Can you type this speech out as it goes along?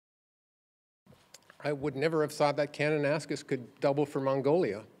I would never have thought that Kananaskis could double for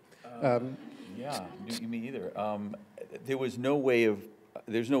Mongolia. Yeah, me either. There was no way of,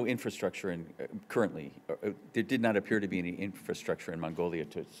 there's no infrastructure in, currently, there did not appear to be any infrastructure in Mongolia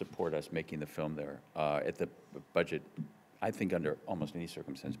to support us making the film there at the budget, I think under almost any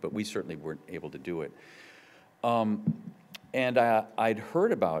circumstance, but we certainly weren't able to do it. And I'd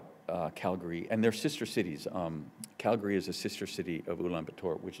heard about Calgary and their sister cities. Calgary is a sister city of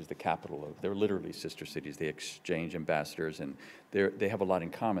Ulaanbaatar, which is the capital of, they're literally sister cities. They exchange ambassadors, and they have a lot in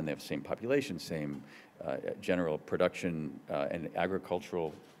common. They have the same population, same general production and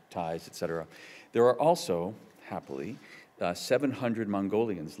agricultural ties, et cetera. There are also, happily, 700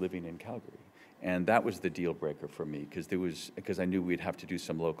 Mongolians living in Calgary. And that was the deal breaker for me, because I knew we'd have to do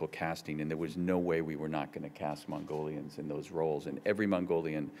some local casting, and there was no way we were not going to cast Mongolians in those roles. And every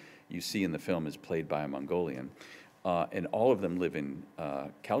Mongolian you see in the film is played by a Mongolian. And all of them live in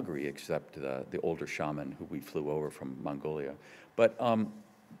Calgary, except the older shaman who we flew over from Mongolia. But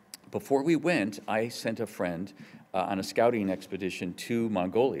before we went, I sent a friend on a scouting expedition to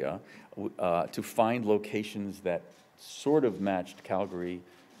Mongolia to find locations that sort of matched Calgary,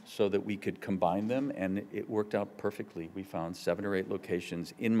 so that we could combine them, and it worked out perfectly. We found 7 or 8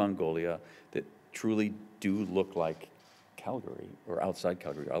 locations in Mongolia that truly do look like Calgary, or outside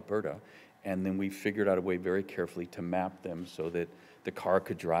Calgary, Alberta, and then we figured out a way very carefully to map them so that the car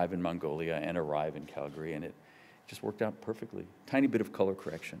could drive in Mongolia and arrive in Calgary, and it just worked out perfectly. Tiny bit of color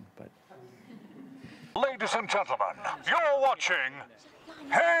correction, but... Ladies and gentlemen, you're watching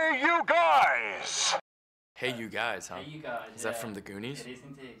Hey You Guys! Hey You Guys, huh? Hey You Guys. Is that from the Goonies? It is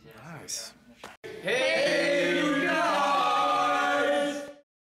indeed, yeah. Nice. Hey